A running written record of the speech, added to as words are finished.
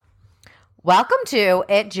Welcome to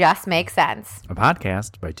It Just Makes Sense, a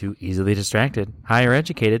podcast by two easily distracted, higher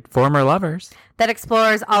educated, former lovers that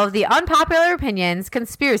explores all of the unpopular opinions,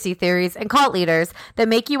 conspiracy theories, and cult leaders that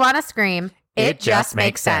make you want to scream, It just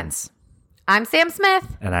makes sense. I'm Sam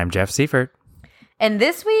Smith. And I'm Jeff Seifert. And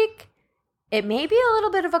this week, it may be a little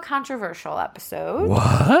bit of a controversial episode.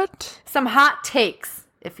 What? Some hot takes,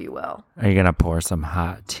 if you will. Are you going to pour some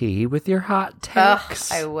hot tea with your hot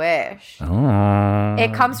takes? Ugh, I wish. Oh.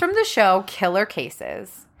 It comes from the show Killer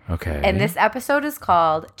Cases. Okay. And this episode is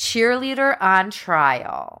called Cheerleader on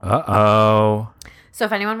Trial. Uh-oh. So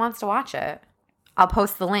if anyone wants to watch it, I'll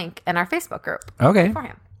post the link in our Facebook group. Okay.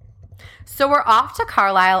 Beforehand. So we're off to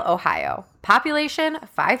Carlisle, Ohio. Population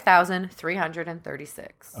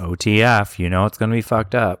 5,336. OTF. You know it's going to be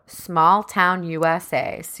fucked up. Small town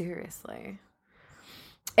USA. Seriously.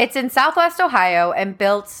 It's in Southwest Ohio and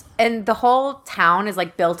the whole town is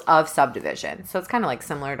like built of subdivision. So it's kind of like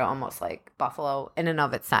similar to almost like Buffalo in and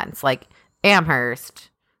of its sense, like Amherst,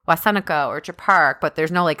 West Seneca, Orchard Park, but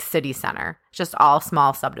there's no like city center. It's just all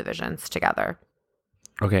small subdivisions together.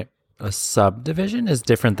 Okay. A subdivision is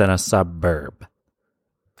different than a suburb.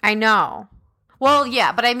 I know. Well,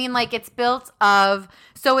 yeah, but I mean like it's built of,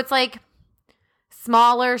 so it's like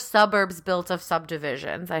smaller suburbs built of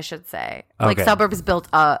subdivisions, I should say. Like suburbs built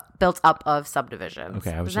up of subdivisions.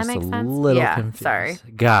 Okay, I was Does that just make a sense? little Yeah, confused. sorry.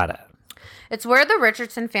 Got it. It's where the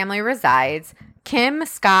Richardson family resides. Kim,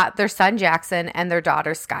 Scott, their son Jackson, and their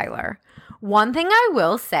daughter Skyler. One thing I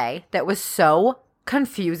will say that was so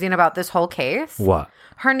confusing about this whole case. What?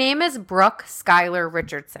 Her name is Brooke Skyler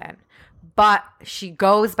Richardson, but she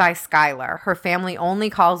goes by Skyler. Her family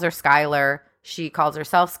only calls her Skyler. She calls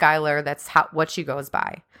herself Skyler. That's what she goes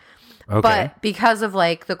by. Okay. But because of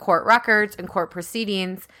like the court records and court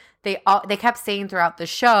proceedings, they kept saying throughout the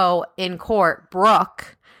show in court,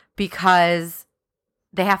 Brooke, because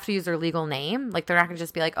they have to use their legal name. Like they're not going to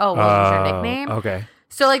just be like, oh, we'll use your nickname. Okay.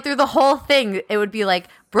 So like through the whole thing, it would be like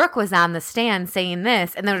Brooke was on the stand saying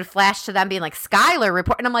this, and then it would flash to them being like Skyler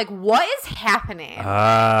report, and I'm like, what is happening? So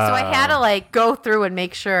I had to like go through and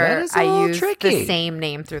make sure I used the same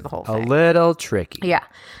name through the whole thing. A little tricky. Yeah,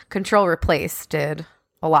 Control Replace did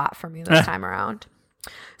a lot for me this time around.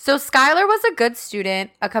 So Skyler was a good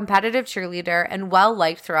student, a competitive cheerleader, and well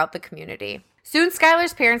liked throughout the community. Soon,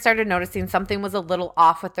 Skyler's parents started noticing something was a little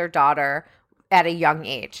off with their daughter at a young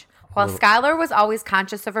age. While Skyler was always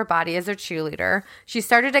conscious of her body as a cheerleader, she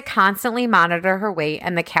started to constantly monitor her weight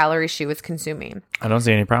and the calories she was consuming. I don't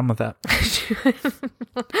see any problem with that.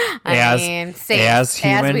 Same, as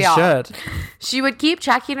humans should. She would keep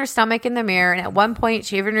checking her stomach in the mirror, and at one point,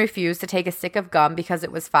 she even refused to take a stick of gum because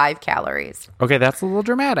it was 5 calories. Okay, that's a little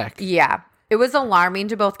dramatic. Yeah. It was alarming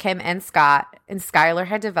to both Kim and Scott, and Skyler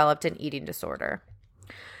had developed an eating disorder.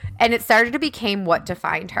 And it started to become what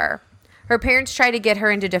defined her. Her parents tried to get her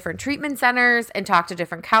into different treatment centers and talk to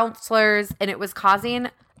different counselors, and it was causing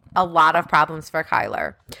a lot of problems for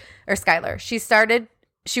Skyler.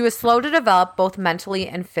 She was slow to develop both mentally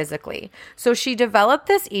and physically. So she developed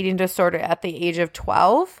this eating disorder at the age of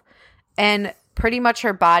 12, and pretty much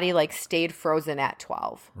her body like stayed frozen at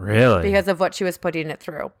 12. Really? Because of what she was putting it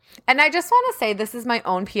through. And I just want to say this is my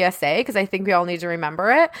own PSA because I think we all need to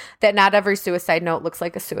remember it, that not every suicide note looks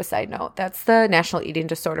like a suicide note. That's the National Eating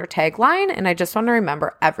Disorder tagline. And I just want to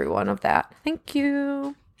remember every one of that. Thank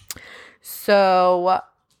you. So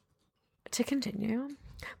to continue.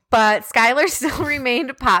 But Skyler still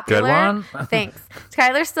remained popular. Good one. Thanks.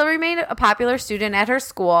 Skyler still remained a popular student at her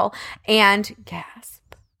school, and gasp,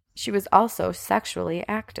 she was also sexually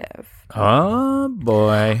active. Oh,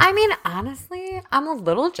 boy. I mean, honestly, I'm a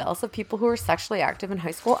little jealous of people who were sexually active in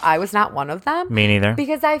high school. I was not one of them. Me neither.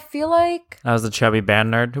 Because I feel like I was the chubby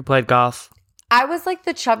band nerd who played golf. I was like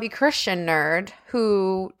the chubby Christian nerd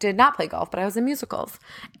who did not play golf, but I was in musicals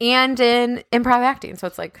and in improv acting. So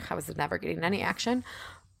it's like I was never getting any action.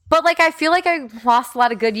 But, like, I feel like I lost a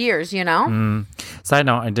lot of good years, you know? Side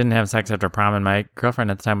note, I didn't have sex after prom, and my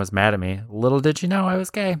girlfriend at the time was mad at me. Little did you know I was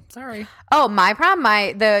gay. Sorry. Oh, my prom?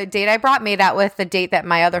 The date I brought made out with the date that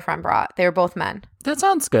my other friend brought. They were both men. That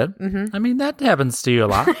sounds good. Mm-hmm. I mean, that happens to you a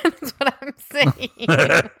lot. That's what I'm saying.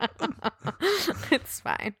 It's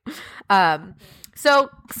fine. So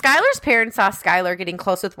Skyler's parents saw Skyler getting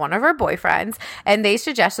close with one of her boyfriends, and they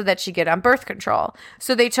suggested that she get on birth control.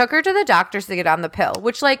 So they took her to the doctors to get on the pill,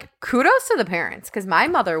 which, like, kudos to the parents, because my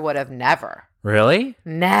mother would have never. Really?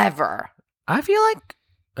 Never. I feel like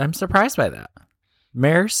I'm surprised by that.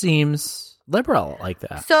 Mare seems liberal like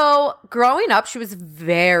that? So growing up, she was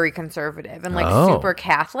very conservative and super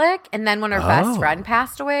Catholic. And then when her best friend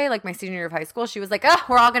passed away, like my senior year of high school, she was like, "Oh,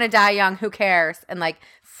 we're all gonna die young. Who cares?" And like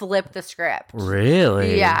flipped the script.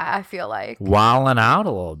 Really? Yeah, I feel like wilding out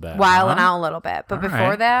a little bit. But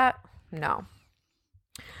before that, no.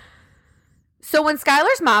 So when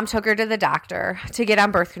Skylar's mom took her to the doctor to get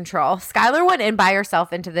on birth control, Skylar went in by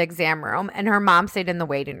herself into the exam room, and her mom stayed in the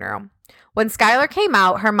waiting room. When Skylar came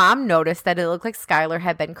out, her mom noticed that it looked like Skylar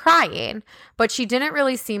had been crying, but she didn't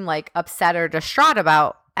really seem like upset or distraught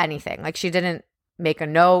about anything. Like she didn't make a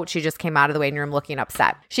note. She just came out of the waiting room looking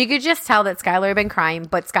upset. She could just tell that Skylar had been crying,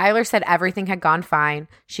 but Skylar said everything had gone fine.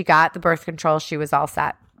 She got the birth control. She was all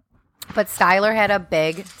set. But Skylar had a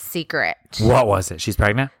big secret. What was it? She's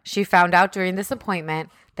pregnant? She found out during this appointment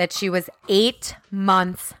that she was 8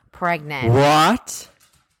 months pregnant. What?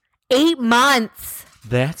 8 months.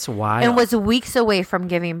 That's wild. And was weeks away from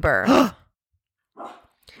giving birth.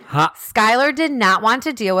 Skylar did not want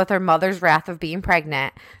to deal with her mother's wrath of being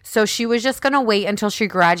pregnant, so she was just going to wait until she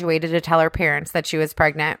graduated to tell her parents that she was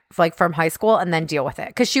pregnant, like from high school, and then deal with it.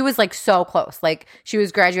 Because she was like so close. Like she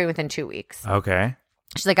was graduating within 2 weeks. Okay.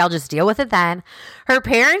 She's like, I'll just deal with it then. Her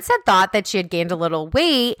parents had thought that she had gained a little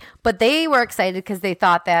weight, but they were excited because they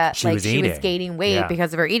thought that she was gaining weight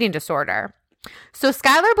because of her eating disorder. So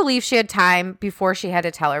Skylar believed she had time before she had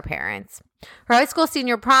to tell her parents. Her high school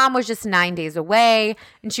senior prom was just 9 days away,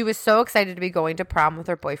 and she was so excited to be going to prom with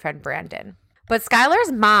her boyfriend, Brandon. But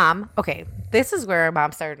Skylar's mom, okay, this is where her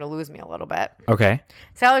mom started to lose me a little bit. Okay.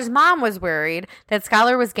 Skylar's mom was worried that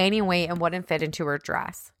Skylar was gaining weight and wouldn't fit into her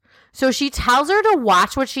dress. So she tells her to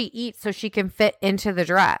watch what she eats so she can fit into the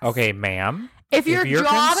dress. Okay, ma'am. If your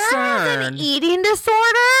daughter has an eating disorder,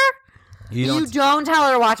 you don't tell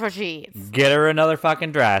her to watch what she eats. Get her another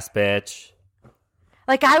fucking dress, bitch.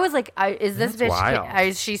 Like, I was like, is this bitch,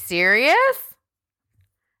 is she serious?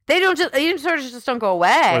 Eating disorders just don't go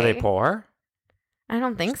away. Were they poor? I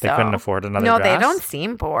don't think so. They couldn't afford another dress? No, they don't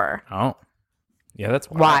seem poor. Oh. Yeah, that's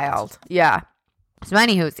wild. Yeah. So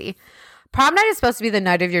anywho, prom night is supposed to be the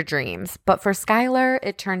night of your dreams, but for Skylar,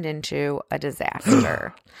 it turned into a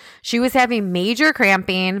disaster. She was having major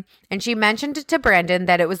cramping, and she mentioned it to Brandon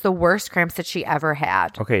that it was the worst cramps that she ever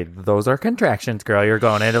had. Okay, those are contractions, girl. You're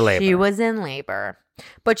going into labor. She was in labor,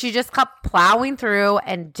 but she just kept plowing through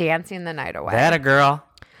and dancing the night away. That a girl.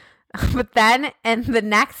 But then, and the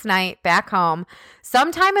next night back home,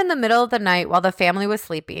 sometime in the middle of the night while the family was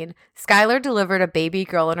sleeping, Skylar delivered a baby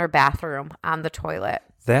girl in her bathroom on the toilet.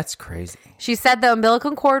 That's crazy. She said the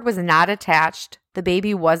umbilical cord was not attached, the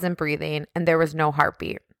baby wasn't breathing, and there was no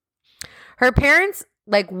heartbeat. Her parents,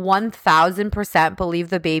 1,000% believe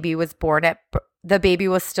the baby was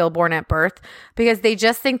still born at birth because they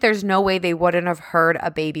just think there's no way they wouldn't have heard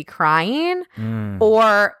a baby crying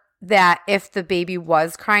or that if the baby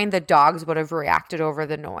was crying, the dogs would have reacted over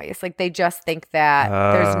the noise. Like, they just think that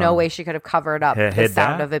there's no way she could have covered up the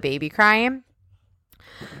sound of a baby crying.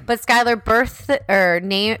 But Skylar birthed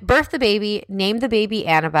the baby, named the baby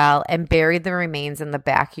Annabelle, and buried the remains in the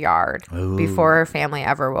backyard before her family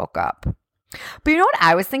ever woke up. But you know what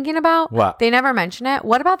I was thinking about? What? They never mention it.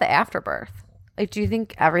 What about the afterbirth? Like, do you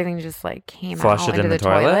think everything just came Flush out it into in the the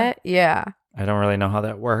toilet? Yeah. I don't really know how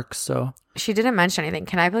that works, so. She didn't mention anything.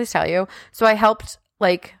 Can I please tell you? So I helped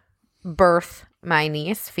birth my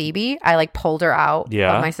niece, Phoebe. I pulled her out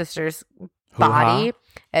of my sister's body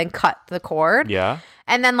and cut the cord. Yeah.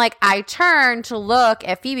 And then I turned to look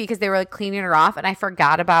at Phoebe because they were cleaning her off, and I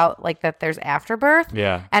forgot about that there's afterbirth.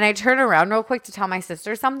 Yeah. And I turned around real quick to tell my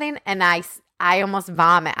sister something, and I almost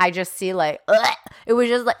vomit. I just see ugh. It was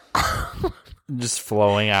just just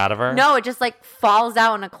flowing out of her? No, it just falls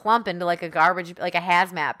out in a clump into a garbage, a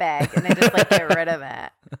hazmat bag, and they just get rid of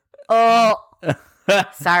it. Oh.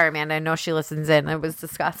 Sorry, Amanda. I know she listens in. It was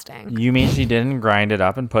disgusting. You mean she didn't grind it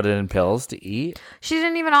up and put it in pills to eat? She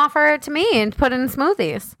didn't even offer it to me and put it in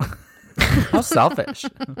smoothies. How selfish.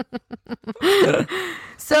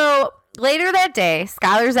 So later that day,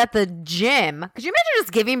 Skylar's at the gym. Could you imagine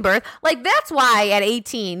just giving birth? That's why at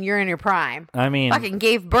 18, you're in your prime. I mean, fucking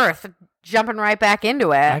gave birth, jumping right back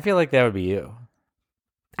into it. I feel like that would be you.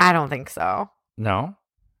 I don't think so. No?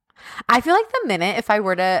 I feel the minute if I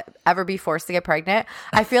were to ever be forced to get pregnant,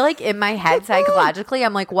 I feel in my head psychologically,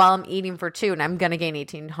 I'm I'm eating for 2 and I'm going to gain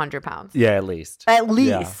 1,800 pounds. Yeah, at least. At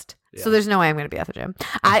least. Yeah. So there's no way I'm going to be at the gym.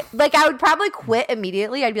 I would probably quit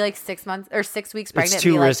immediately. I'd be 6 months or 6 weeks pregnant. It's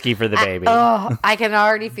too risky for the baby. I can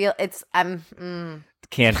already feel it's,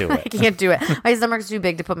 Can't do it. I can't do it. My stomach's too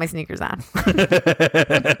big to put my sneakers on.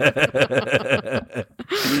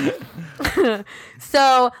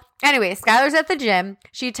 So Anyway, Skylar's at the gym.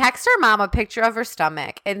 She texts her mom a picture of her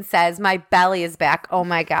stomach and says, "My belly is back. Oh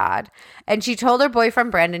my God." And she told her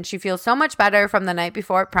boyfriend, Brandon, she feels so much better from the night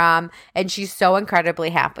before prom and she's so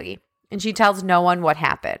incredibly happy. And she tells no one what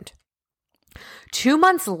happened. 2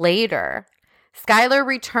 months later, Skylar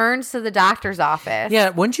returns to the doctor's office. Yeah,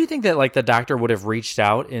 wouldn't you think that like the doctor would have reached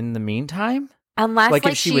out in the meantime? Unless like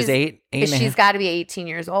if she was eight she's got to be 18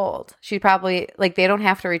 years old. She probably like they don't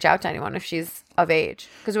have to reach out to anyone if she's of age.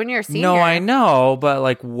 Because when you're a senior, no, I know, but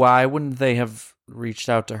like, why wouldn't they have reached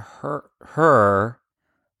out to her?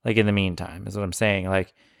 Like in the meantime, is what I'm saying.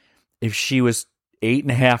 Like, if she was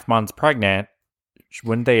 8.5 months pregnant,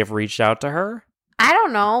 wouldn't they have reached out to her? I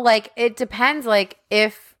don't know. Like, it depends. Like,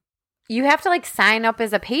 if you have to like sign up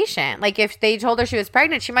as a patient. Like, if they told her she was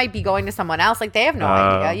pregnant, she might be going to someone else. Like, they have no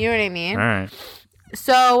idea. You know what I mean? All right.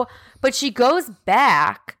 So, but she goes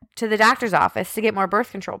back to the doctor's office to get more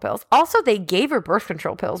birth control pills. Also, they gave her birth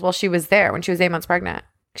control pills while she was there when she was 8 months pregnant.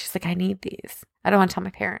 She's like, I need these. I don't want to tell my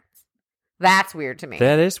parents. That's weird to me.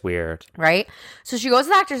 That is weird. Right? So she goes to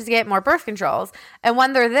the doctors to get more birth controls. And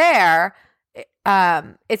when they're there,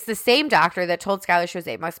 it's the same doctor that told Skylar she was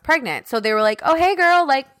 8 months pregnant. So they were like, oh, hey, girl,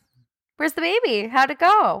 like, where's the baby? How'd it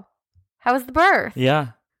go? How was the birth?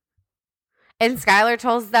 Yeah. And Skylar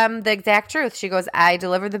tells them the exact truth. She goes, I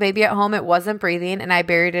delivered the baby at home. It wasn't breathing, and I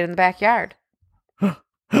buried it in the backyard. What?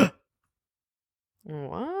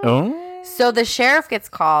 Oh. So the sheriff gets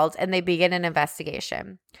called, and they begin an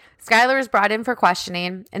investigation. Skylar is brought in for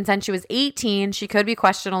questioning, and since she was 18, she could be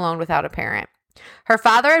questioned alone without a parent. Her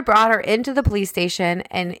father had brought her into the police station,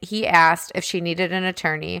 and he asked if she needed an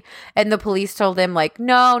attorney, and the police told him, like,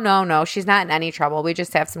 no, she's not in any trouble. We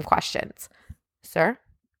just have some questions. Sir?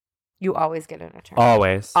 You always get an attorney.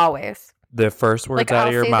 Always. The first words like, out I'll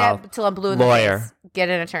of your say mouth. That till I'm blue in Lawyer. the face. Get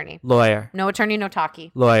an attorney. Lawyer. No attorney, no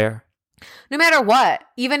talkie. Lawyer. No matter what.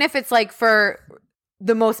 Even if it's like for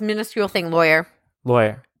the most minuscule thing, lawyer.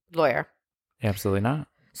 Lawyer. Absolutely not.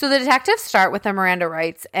 So the detectives start with the Miranda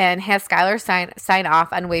rights and has Skylar sign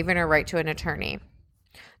off on waiving her right to an attorney.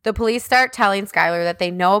 The police start telling Skylar that they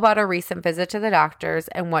know about a recent visit to the doctors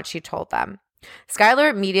and what she told them. Skylar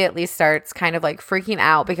immediately starts kind of like freaking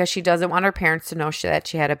out because she doesn't want her parents to know that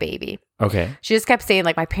she had a baby. Okay. She just kept saying,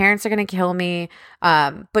 like, my parents are going to kill me.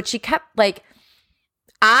 But she kept, like,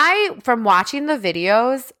 from watching the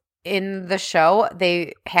videos in the show,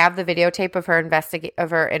 they have the videotape of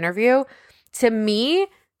her interview. To me,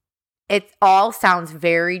 it all sounds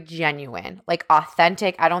very genuine, like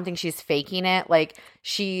authentic. I don't think she's faking it. Like,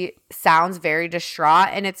 she sounds very distraught.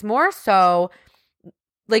 And it's more so,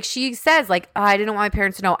 like, she says, like, oh, I didn't want my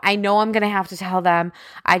parents to know. I know I'm going to have to tell them.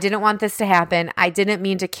 I didn't want this to happen. I didn't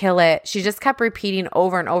mean to kill it. She just kept repeating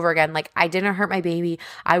over and over again, like, I didn't hurt my baby.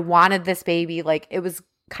 I wanted this baby. Like, it was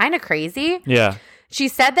kind of crazy. Yeah. She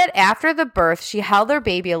said that after the birth, she held her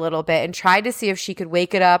baby a little bit and tried to see if she could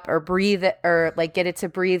wake it up or breathe it or like get it to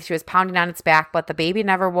breathe. She was pounding on its back, but the baby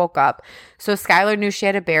never woke up. So Skylar knew she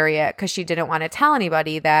had to bury it because she didn't want to tell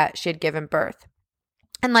anybody that she had given birth.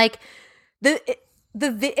 And like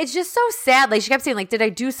it's just so sad. Like, she kept saying, like, did I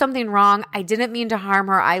do something wrong? I didn't mean to harm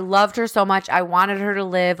her. I loved her so much. I wanted her to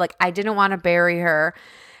live. Like, I didn't want to bury her.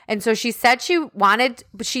 And so she said she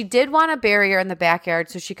did want to bury her in the backyard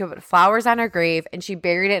so she could put flowers on her grave, and she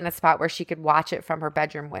buried it in a spot where she could watch it from her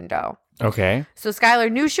bedroom window. Okay. So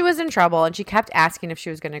Skylar knew she was in trouble, and she kept asking if she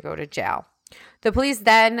was going to go to jail. The police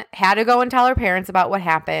then had to go and tell her parents about what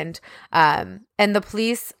happened. And the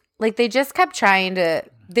police, like, they just kept trying to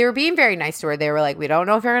 – they were being very nice to her. They were like, we don't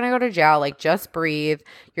know if you're going to go to jail. Like, just breathe.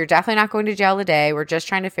 You're definitely not going to jail today. We're just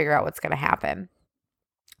trying to figure out what's going to happen.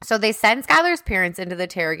 So they send Skylar's parents into the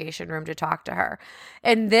interrogation room to talk to her.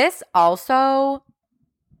 And this also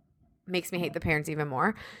makes me hate the parents even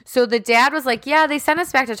more. So the dad was like, yeah, they sent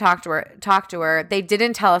us back to talk to her. They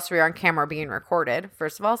didn't tell us we were on camera being recorded.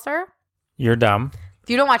 First of all, sir, you're dumb. If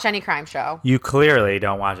you don't watch any crime show. You clearly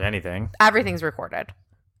don't watch anything. Everything's recorded.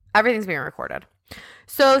 Everything's being recorded.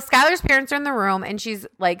 So Skylar's parents are in the room, and she's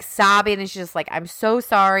like sobbing, and she's just like, I'm so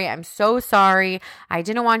sorry. I'm so sorry. I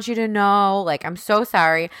didn't want you to know. Like, I'm so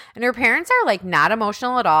sorry. And her parents are like not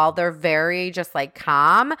emotional at all. They're very just like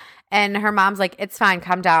calm. And her mom's like, it's fine.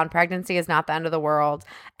 Calm down. Pregnancy is not the end of the world.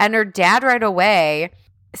 And her dad right away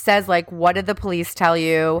says, like, what did the police tell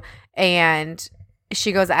you? And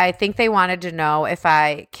she goes, I think they wanted to know if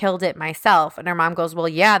I killed it myself. And her mom goes, well,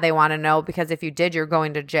 yeah, they want to know because if you did, you're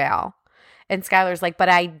going to jail. And Skylar's like, but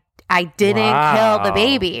I didn't kill the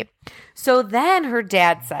baby. So then her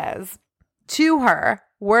dad says to her,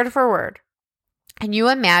 word for word, Can you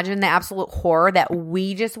imagine the absolute horror that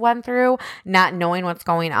we just went through, not knowing what's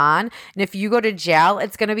going on? And if you go to jail,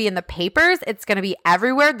 it's going to be in the papers. It's going to be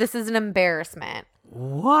everywhere. This is an embarrassment.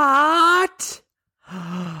 What?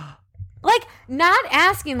 Like, not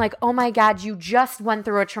asking like, oh my God, you just went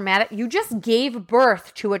through a traumatic, you just gave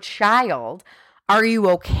birth to a child. Are you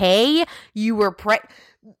okay? You were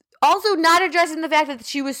also not addressing the fact that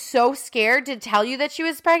she was so scared to tell you that she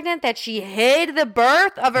was pregnant that she hid the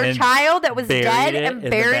birth of her child that was dead and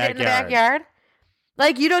buried it in the backyard.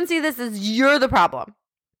 Like, you don't see this as you're the problem.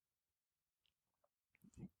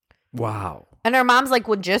 Wow. And her mom's like,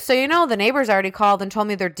 well, just so you know, the neighbors already called and told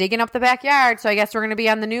me they're digging up the backyard, so I guess we're going to be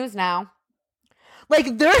on the news now.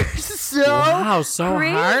 Like, they're so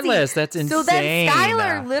crazy. Heartless. That's insane. So then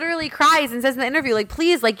Skyler literally cries and says in the interview, like,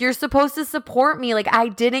 please, like, you're supposed to support me. Like, I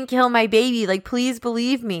didn't kill my baby. Like, please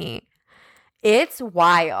believe me. It's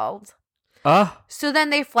wild. So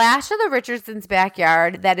then they flash to the Richardsons'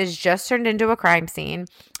 backyard that is just turned into a crime scene,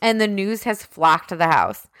 and the news has flocked to the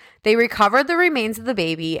house. They recovered the remains of the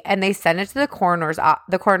baby, and they sent it to the coroner's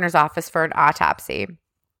office for an autopsy.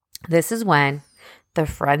 This is when the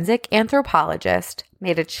forensic anthropologist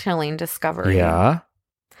made a chilling discovery. Yeah.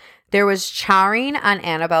 There was charring on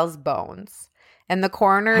Annabelle's bones, and the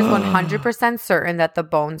coroner is 100% certain that the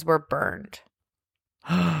bones were burned.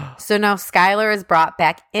 So now Skyler is brought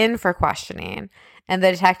back in for questioning, and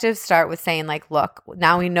the detectives start with saying, like, look,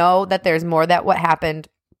 now we know that there's more that what happened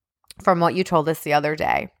from what you told us the other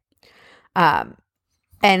day. And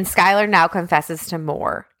Skyler now confesses to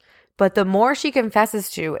more. But the more she confesses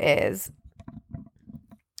to is,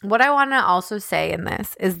 what I want to also say in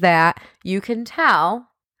this is that you can tell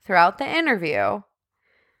throughout the interview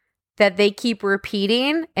that they keep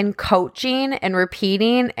repeating and coaching and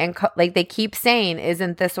repeating and like they keep saying,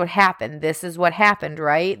 isn't this what happened? This is what happened,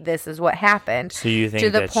 right? This is what happened. So you think to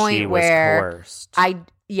the that point she was where coerced?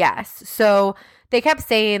 Yes. So they kept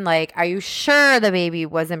saying, like, are you sure the baby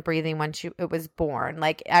wasn't breathing when it was born?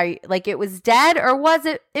 Like, it was dead, or was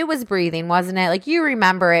it was breathing, wasn't it? Like, you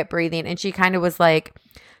remember it breathing. And she kind of was like,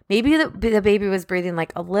 maybe the baby was breathing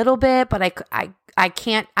like a little bit, but I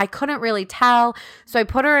couldn't really tell. So I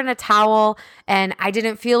put her in a towel and I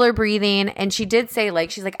didn't feel her breathing. And she did say,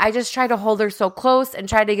 like, she's like, I just tried to hold her so close and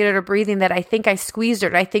tried to get her breathing that I think I squeezed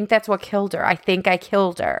her. I think that's what killed her. I think I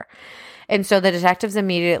killed her. And so the detectives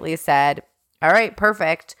immediately said, all right,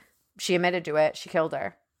 perfect. She admitted to it. She killed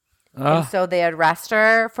her. And so they arrest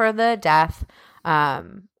her for the death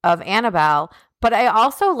of Annabelle. But I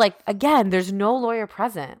also, like, again, there's no lawyer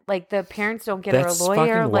present. Like, the parents don't get her a lawyer.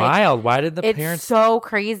 That's fucking wild. Why did the parents? It's so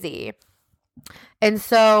crazy. And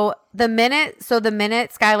so the minute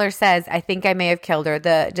Skyler says, I think I may have killed her,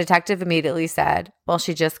 the detective immediately said, well,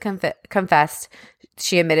 she just confessed.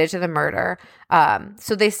 She admitted to the murder.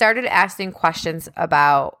 So they started asking questions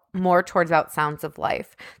more towards about sounds of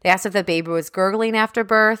life. They asked if the baby was gurgling after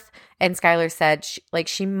birth, and Skyler said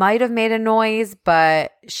she might have made a noise,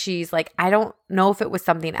 but she's like, I don't know if it was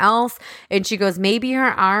something else. And she goes, maybe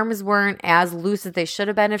her arms weren't as loose as they should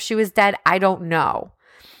have been if she was dead. I don't know.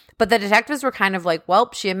 But the detectives were kind of like,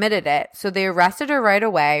 well, she admitted it. So they arrested her right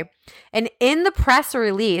away. And in the press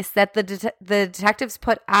release that the detectives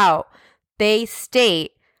put out, they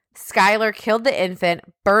state Skyler killed the infant,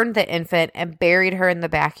 burned the infant, and buried her in the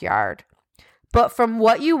backyard. But from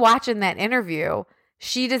what you watch in that interview,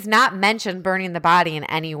 she does not mention burning the body in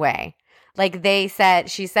any way. Like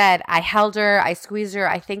she said, I held her, I squeezed her,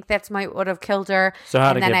 I think that's what would have killed her. So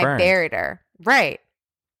how did it get burned? And then I buried her. Right.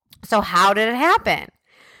 So how did it happen?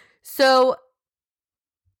 So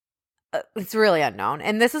it's really unknown.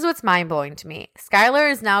 And this is what's mind-blowing to me.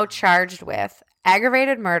 Skyler is now charged with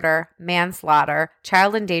aggravated murder, manslaughter,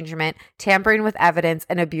 child endangerment, tampering with evidence,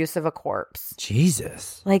 and abuse of a corpse.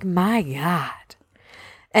 Jesus. Like, my God.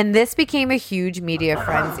 And this became a huge media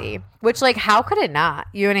frenzy, which, like, how could it not?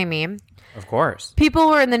 You know what I mean? Of course. People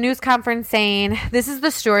were in the news conference saying, this is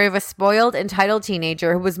the story of a spoiled, entitled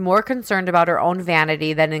teenager who was more concerned about her own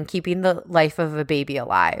vanity than in keeping the life of a baby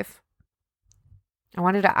alive. I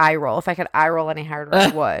wanted to eye roll. If I could eye roll any harder, I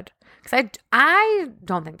would. Because I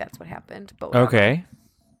don't think that's what happened. But whatever. Okay.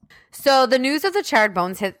 So the news of the charred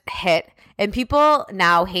bones hit, and people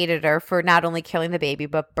now hated her for not only killing the baby,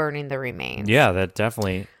 but burning the remains. Yeah, that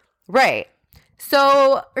definitely. Right.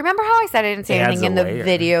 So remember how I said I didn't say anything in the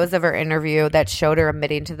videos of her interview that showed her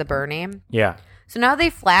admitting to the burning? Yeah. So now they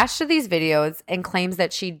flash to these videos and claims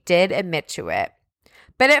that she did admit to it.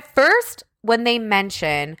 But at first, when they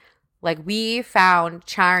mention, like, we found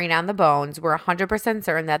charring on the bones, we're 100%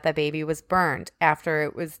 certain that the baby was burned after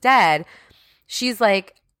it was dead, she's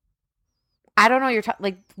like, I don't know what you're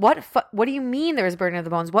like, what do you mean there was burning of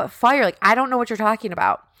the bones? What fire? Like, I don't know what you're talking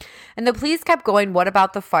about. And the police kept going, what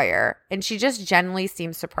about the fire? And she just genuinely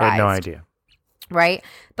seemed surprised. I had no idea. Right?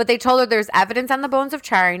 But they told her there's evidence on the bones of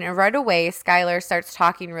charring. And right away, Skyler starts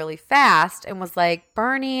talking really fast and was like,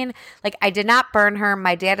 burning. Like, I did not burn her.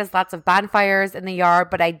 My dad has lots of bonfires in the yard,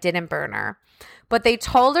 but I didn't burn her. But they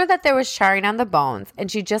told her that there was charring on the bones.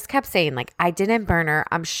 And she just kept saying, like, I didn't burn her.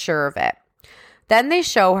 I'm sure of it. Then they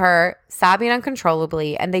show her sobbing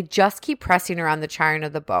uncontrollably, and they just keep pressing her on the charring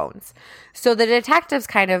of the bones. So the detectives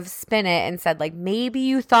kind of spin it and said, like, maybe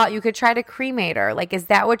you thought you could try to cremate her. Like, is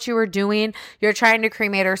that what you were doing? You're trying to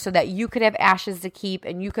cremate her so that you could have ashes to keep,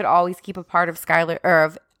 and you could always keep a part of Skyler or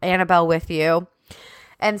of Annabelle with you.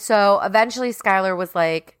 And so eventually Skyler was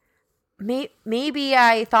like, maybe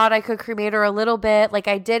I thought I could cremate her a little bit. Like,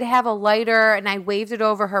 I did have a lighter and I waved it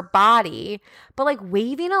over her body. But, like,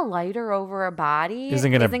 waving a lighter over a body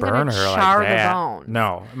isn't going to burn her like that. The bone.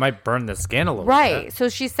 No, it might burn the skin a little bit. Right. So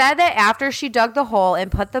she said that after she dug the hole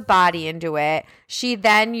and put the body into it, she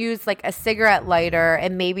then used, like, a cigarette lighter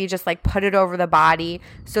and maybe just, like, put it over the body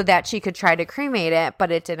so that she could try to cremate it,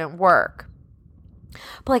 but it didn't work.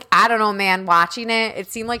 But, like, I don't know, man. Watching it,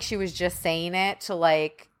 it seemed like she was just saying it to,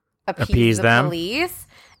 like, appease the them. Police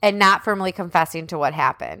and not firmly confessing to what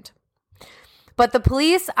happened. But the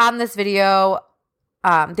police on this video,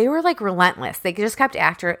 they were like relentless. They just kept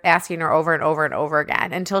asking her over and over and over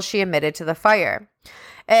again until she admitted to the fire.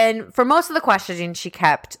 And for most of the questioning, she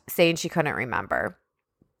kept saying she couldn't remember.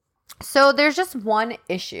 So there's just one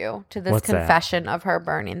issue to this confession of her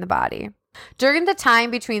burning the body. During the time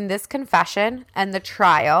between this confession and the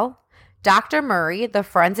trial, Dr. Murray, the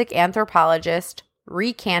forensic anthropologist,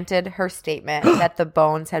 recanted her statement that the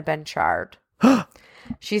bones had been charred.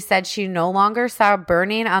 She said she no longer saw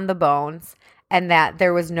burning on the bones and that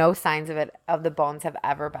there was no signs of the bones have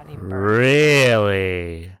ever been burned.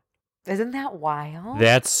 Really? Isn't that wild?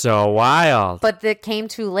 That's so wild. But it came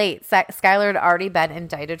too late. Skyler had already been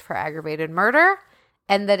indicted for aggravated murder,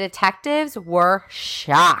 and the detectives were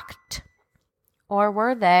shocked. Or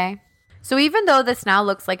were they? So even though this now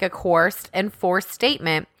looks like a coerced and forced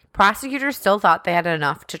statement, prosecutors still thought they had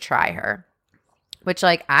enough to try her. Which,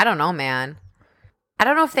 like, I don't know, man. I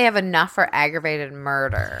don't know if they have enough for aggravated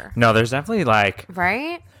murder. No, there's definitely, like...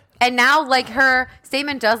 Right? And now, like, her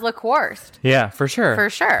statement does look coerced. Yeah, for sure. For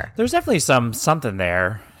sure. There's definitely something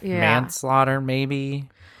there. Yeah. Manslaughter, maybe.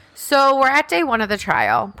 So we're at day 1 of the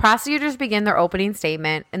trial. Prosecutors begin their opening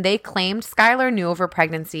statement, and they claimed Skyler knew of her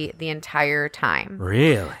pregnancy the entire time.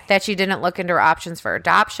 Really? That she didn't look into her options for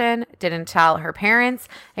adoption, didn't tell her parents,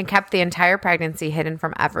 and kept the entire pregnancy hidden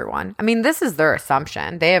from everyone. I mean, this is their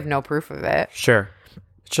assumption. They have no proof of it. Sure.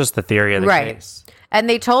 It's just the theory of the case. And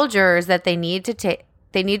they told jurors that they need to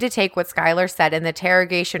take what Skyler said in the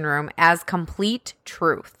interrogation room as complete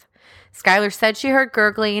truth. Skyler said she heard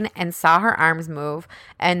gurgling and saw her arms move.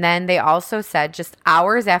 And then they also said just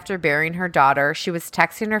hours after burying her daughter, she was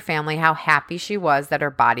texting her family how happy she was that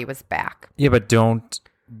her body was back. Yeah, but do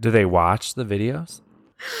they watch the videos?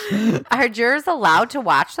 Are jurors allowed to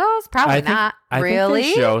watch those? Probably not. Really? I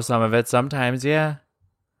think they show some of it sometimes, yeah.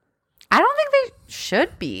 I don't think they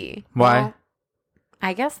should be. Why? Well,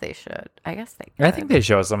 I guess they should. I guess they could. I think they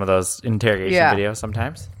show some of those interrogation videos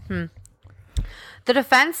sometimes. The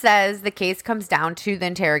defense says the case comes down to the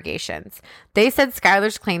interrogations. They said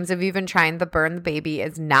Skyler's claims of even trying to burn the baby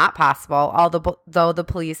is not possible, although the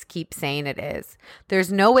police keep saying it is.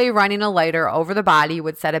 There's no way running a lighter over the body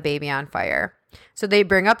would set a baby on fire. So they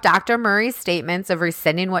bring up Dr. Murray's statements of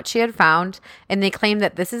rescinding what she had found, and they claim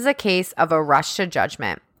that this is a case of a rush to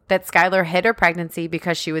judgment, that Skyler hid her pregnancy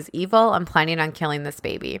because she was evil and planning on killing this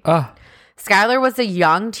baby. Skyler was a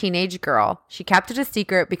young teenage girl. She kept it a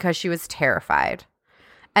secret because she was terrified.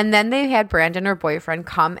 And then they had Brandon, her boyfriend,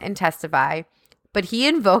 come and testify. But he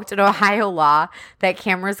invoked an Ohio law that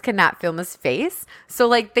cameras cannot film his face. So,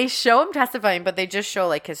 like, they show him testifying, but they just show,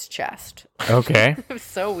 like, his chest. Okay. It was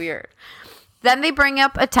so weird. Then they bring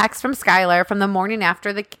up a text from Skyler from the morning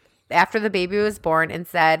after the baby was born and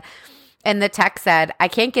the text said, I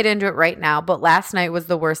can't get into it right now, but last night was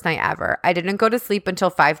the worst night ever. I didn't go to sleep until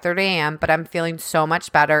 5:30 a.m., but I'm feeling so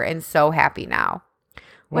much better and so happy now.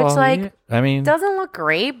 Which, doesn't look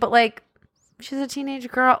great, but, like, she's a teenage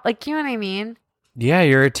girl. Like, you know what I mean? Yeah,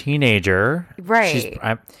 you're a teenager. Right.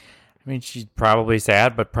 She's probably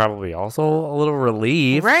sad, but probably also a little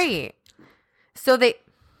relieved. Right. So they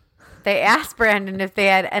asked Brandon if they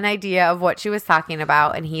had an idea of what she was talking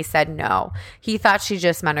about, and he said no. He thought she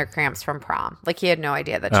just meant her cramps from prom. Like, he had no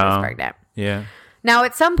idea that she was pregnant. Yeah. Now,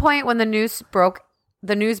 at some point when the news broke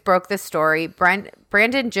the news broke this story,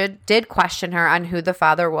 Brandon did question her on who the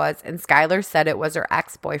father was, and Skyler said it was her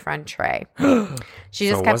ex-boyfriend, Trey. She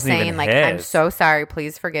just kept saying, like, I'm so sorry.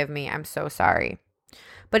 Please forgive me. I'm so sorry.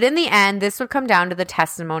 But in the end, this would come down to the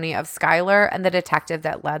testimony of Skyler and the detective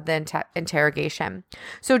that led the interrogation.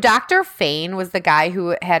 So Dr. Fain was the guy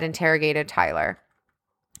who had interrogated Skyler.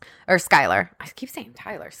 I keep saying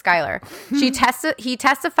Tyler. Skyler. He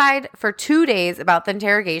testified for 2 days about the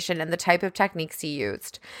interrogation and the type of techniques he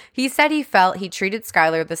used. He said he felt he treated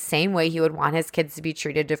Skyler the same way he would want his kids to be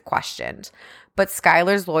treated if questioned. But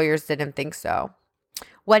Skyler's lawyers didn't think so.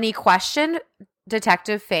 When he questioned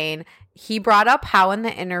Detective Fain, he brought up how in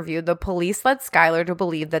the interview the police led Skyler to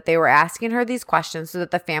believe that they were asking her these questions so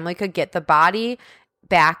that the family could get the body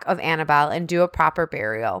back of Annabelle and do a proper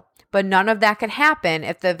burial. But none of that could happen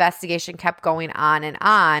if the investigation kept going on and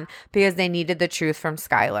on because they needed the truth from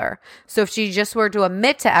Skyler. So if she just were to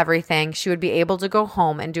admit to everything, she would be able to go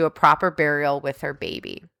home and do a proper burial with her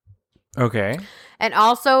baby. Okay. And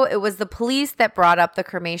also, it was the police that brought up the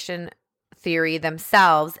cremation theory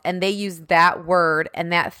themselves, and they used that word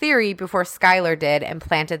and that theory before Skyler did and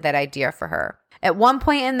planted that idea for her. At one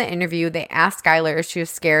point in the interview, they asked Skyler if she was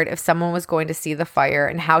scared if someone was going to see the fire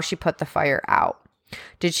and how she put the fire out.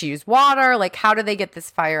 Did she use water? Like, how did they get this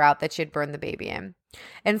fire out that she had burned the baby in?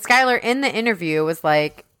 And Skyler in the interview was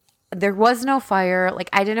like, there was no fire. Like,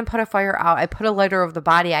 I didn't put a fire out. I put a lighter over the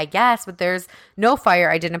body, I guess, but there's no fire.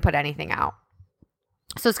 I didn't put anything out.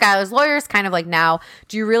 So Skyler's lawyer is kind of like, now,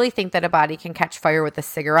 do you really think that a body can catch fire with a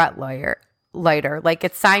cigarette lighter? Like,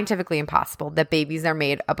 it's scientifically impossible that babies are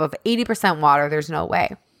made up of 80% water. There's no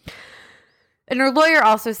way. And her lawyer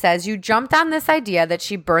also says, you jumped on this idea that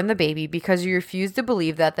she burned the baby because you refused to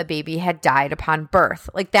believe that the baby had died upon birth.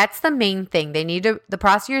 Like, that's the main thing. The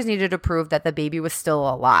prosecutors needed to prove that the baby was still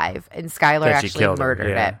alive, and Skyler actually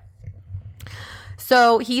murdered it.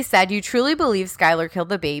 So he said, you truly believe Skyler killed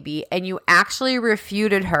the baby, and you actually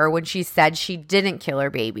refuted her when she said she didn't kill her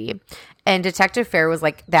baby. And Detective Fair was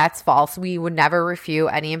like, that's false. We would never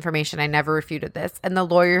refute any information. I never refuted this. And the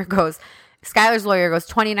lawyer goes, Skyler's lawyer goes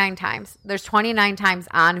 29 times. There's 29 times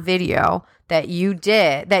on video that you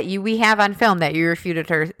did, we have on film that you refuted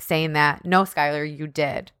her saying that, no, Skyler, you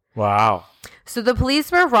did. Wow. So the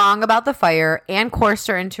police were wrong about the fire and coerced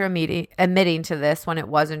her into admitting to this when it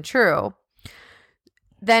wasn't true.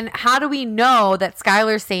 Then how do we know that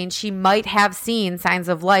Skyler's saying she might have seen signs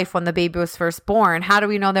of life when the baby was first born? How do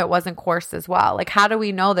we know that it wasn't coerced as well? Like, how do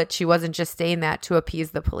we know that she wasn't just saying that to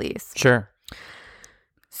appease the police? Sure.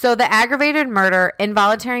 So the aggravated murder,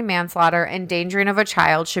 involuntary manslaughter, endangering of a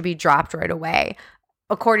child should be dropped right away,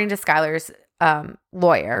 according to Skyler's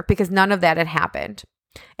lawyer, because none of that had happened.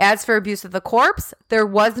 As for abuse of the corpse, there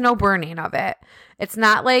was no burning of it. It's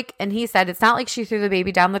not like, and he said, it's not like she threw the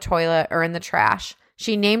baby down the toilet or in the trash.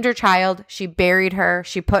 She named her child, she buried her,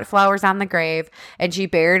 she put flowers on the grave, and she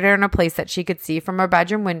buried her in a place that she could see from her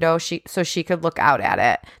bedroom window so she could look out at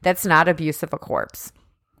it. That's not abuse of a corpse.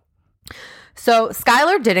 So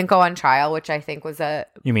Skyler didn't go on trial, which I think was a...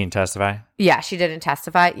 You mean testify? Yeah, she didn't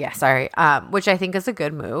testify. Yeah, sorry. Which I think is a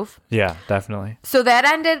good move. Yeah, definitely. So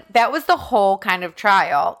that was the whole kind of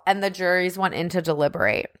trial, and the juries went in to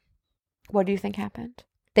deliberate. What do you think happened?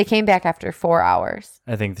 They came back after 4 hours.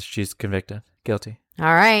 I think she's convicted. Guilty.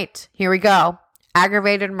 All right, here we go.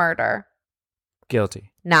 Aggravated murder.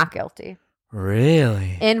 Guilty. Not guilty.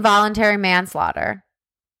 Really? Involuntary manslaughter.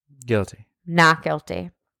 Guilty. Not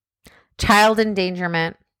guilty. Child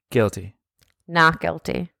endangerment. Guilty. Not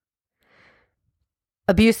guilty.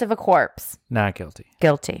 Abuse of a corpse. Not guilty.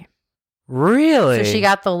 Guilty. Really? So she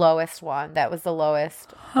got the lowest one. That was the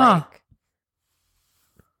lowest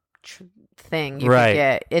thing you could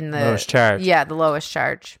get in the lowest charge. Yeah, the lowest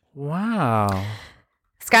charge. Wow.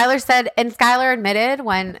 Skyler said, and Skyler admitted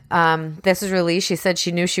when this was released, she said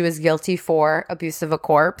she knew she was guilty for abuse of a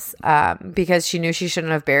corpse because she knew she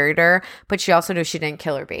shouldn't have buried her, but she also knew she didn't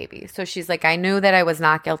kill her baby. So she's like, I knew that I was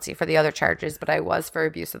not guilty for the other charges, but I was for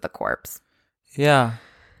abuse of the corpse. Yeah.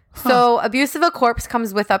 So abuse of a corpse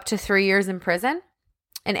comes with up to 3 years in prison.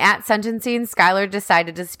 And at sentencing, Skyler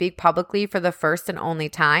decided to speak publicly for the first and only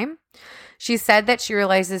time. She said that she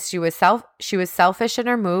realizes she was selfish in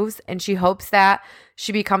her moves, and she hopes that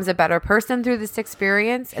she becomes a better person through this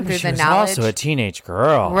experience and through the knowledge. She was also a teenage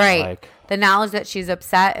girl, right? The knowledge that she's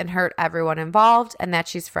upset and hurt everyone involved, and that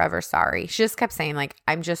she's forever sorry. She just kept saying, like,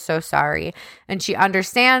 "I'm just so sorry," and she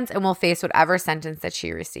understands and will face whatever sentence that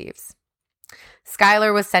she receives.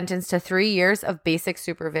 Skyler was sentenced to 3 years of basic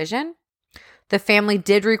supervision. The family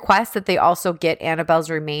did request that they also get Annabelle's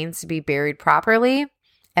remains to be buried properly.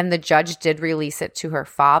 And the judge did release it to her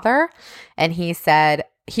father. And he said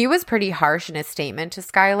he was pretty harsh in his statement to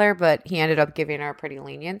Skyler, but he ended up giving her a pretty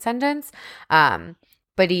lenient sentence.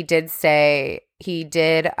 But he did say he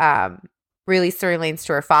did release the remains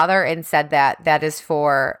to her father and said that is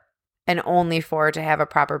for and only for her to have a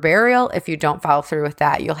proper burial. If you don't follow through with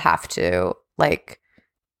that, you'll have to, like,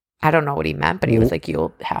 I don't know what he meant, but he was like,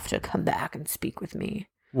 you'll have to come back and speak with me.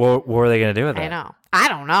 What were they going to do with it? I know. I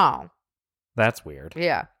don't know. That's weird.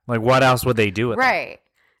 Yeah. Like, what else would they do with it? Right.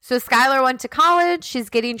 So Skyler went to college. She's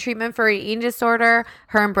getting treatment for an eating disorder.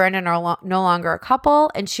 Her and Brendan are no longer a couple,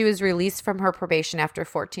 and she was released from her probation after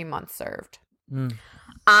 14 months served.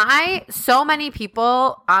 So many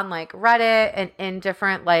people on like Reddit and in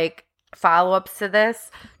different like follow-ups to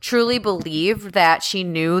this truly believed that she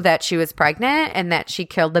knew that she was pregnant and that she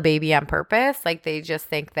killed the baby on purpose. Like they just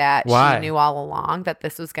think that she knew all along that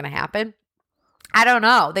this was going to happen. I don't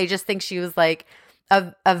know. They just think she was like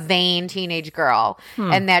a vain teenage girl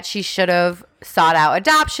and that she should have sought out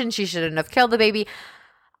adoption. She shouldn't have killed the baby.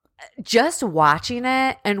 Just watching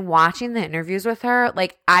it and watching the interviews with her,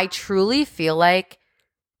 like I truly feel like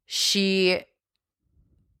she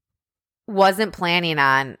wasn't planning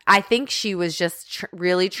on. I think she was just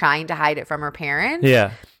really trying to hide it from her parents.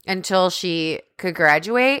 Yeah. Until she could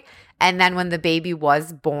graduate, and then when the baby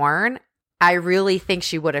was born, I really think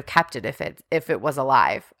she would have kept it if it was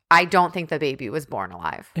alive. I don't think the baby was born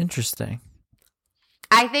alive. Interesting.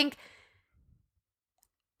 I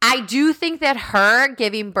do think that her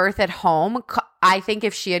giving birth at home, I think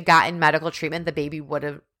if she had gotten medical treatment, the baby would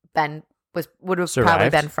have probably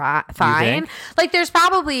been fine. Like there's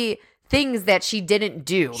probably things that she didn't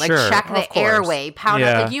do, like check the airway, pound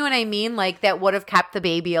it, like you know what I mean, like that would have kept the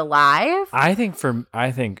baby alive. I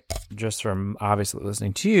think just from obviously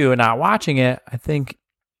listening to you and not watching it, I think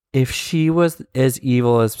if she was as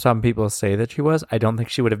evil as some people say that she was, I don't think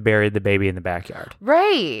she would have buried the baby in the backyard.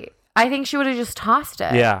 Right. I think she would have just tossed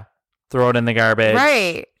it. Yeah. Throw it in the garbage.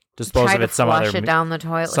 Right. Dispose of it flush it down the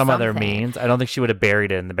toilet. Some other means. I don't think she would have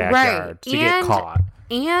buried it in the backyard to get caught.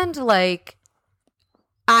 And like,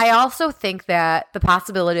 I also think that the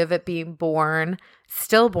possibility of it being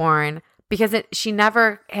stillborn, because she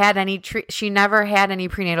never had any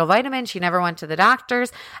prenatal vitamins. She never went to the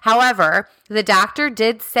doctors. However, the doctor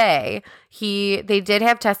did say they did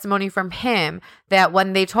have testimony from him that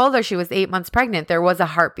when they told her she was 8 months pregnant, there was a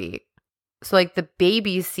heartbeat. So like the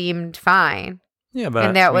baby seemed fine. Yeah, but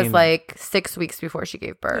and that was like 6 weeks before she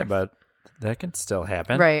gave birth. Yeah, but that can still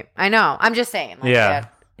happen. Right. I know. I'm just saying. Like, yeah.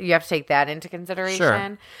 You have to take that into consideration.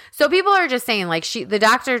 Sure. So people are just saying like the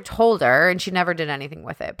doctor told her and she never did anything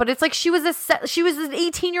with it. But it's like she was an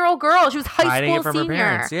 18-year-old girl. She was high school from senior. Her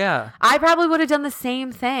parents. Yeah. I probably would have done the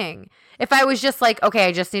same thing if I was just like, okay,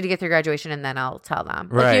 I just need to get through graduation and then I'll tell them.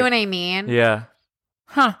 Right. Like, you know what I mean? Yeah.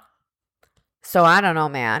 Huh. So I don't know,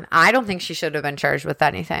 man. I don't think she should have been charged with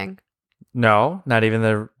anything. No, not even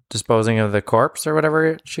the disposing of the corpse or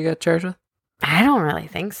whatever she got charged with? I don't really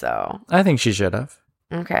think so. I think she should have.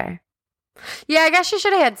 Okay. Yeah, I guess she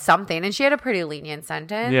should have had something, and she had a pretty lenient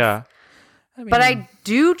sentence. Yeah. But I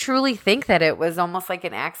do truly think that it was almost like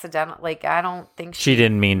an accidental, like I don't think she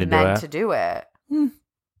didn't mean to do it.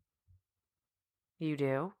 You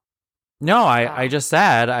do? No, I just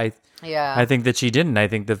said I think that she didn't. I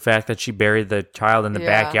think the fact that she buried the child in the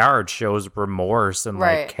backyard shows remorse and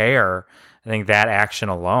like care. I think that action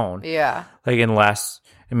alone. Yeah. Like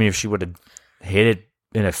if she would have hid it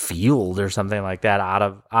in a field or something like that out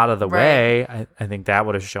of the way, I think that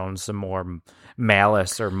would have shown some more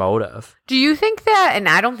malice or motive. Do you think that, and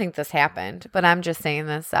I don't think this happened, but I'm just saying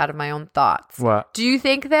this out of my own thoughts. What? Do you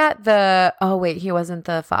think that he wasn't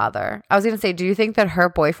the father. I was going to say, do you think that her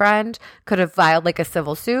boyfriend could have filed like a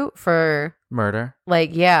civil suit for murder? Like,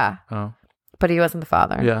 yeah. Oh. But he wasn't the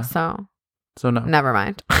father. Yeah. So no. Never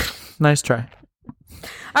mind. Nice try.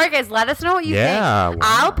 All right, guys, let us know what you think. Wow.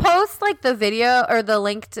 I'll post like the video or the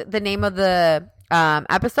link to the name of the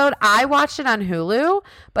episode. I watched it on Hulu,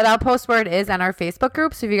 but I'll post where it is on our Facebook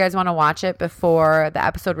group. So if you guys want to watch it before the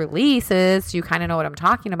episode releases, you kind of know what I'm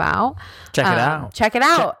talking about. Check it out. Check it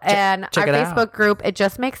out. And check our it Facebook out. group, It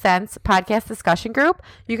Just Makes Sense podcast discussion group.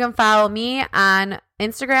 You can follow me on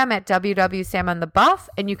Instagram at www.samonthebuff,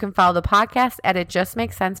 and you can follow the podcast at It Just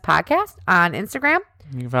Makes Sense podcast on Instagram.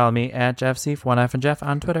 You can follow me at Jeff Seif, 1F and Jeff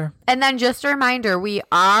on Twitter. And then just a reminder, we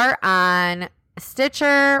are on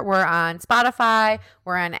Stitcher, we're on Spotify,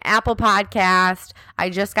 we're on Apple Podcast. I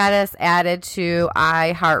just got us added to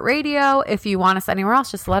iHeartRadio. If you want us anywhere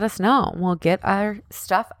else, just let us know. We'll get our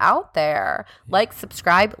stuff out there. Like,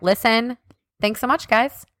 subscribe, listen. Thanks so much,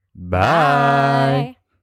 guys. Bye.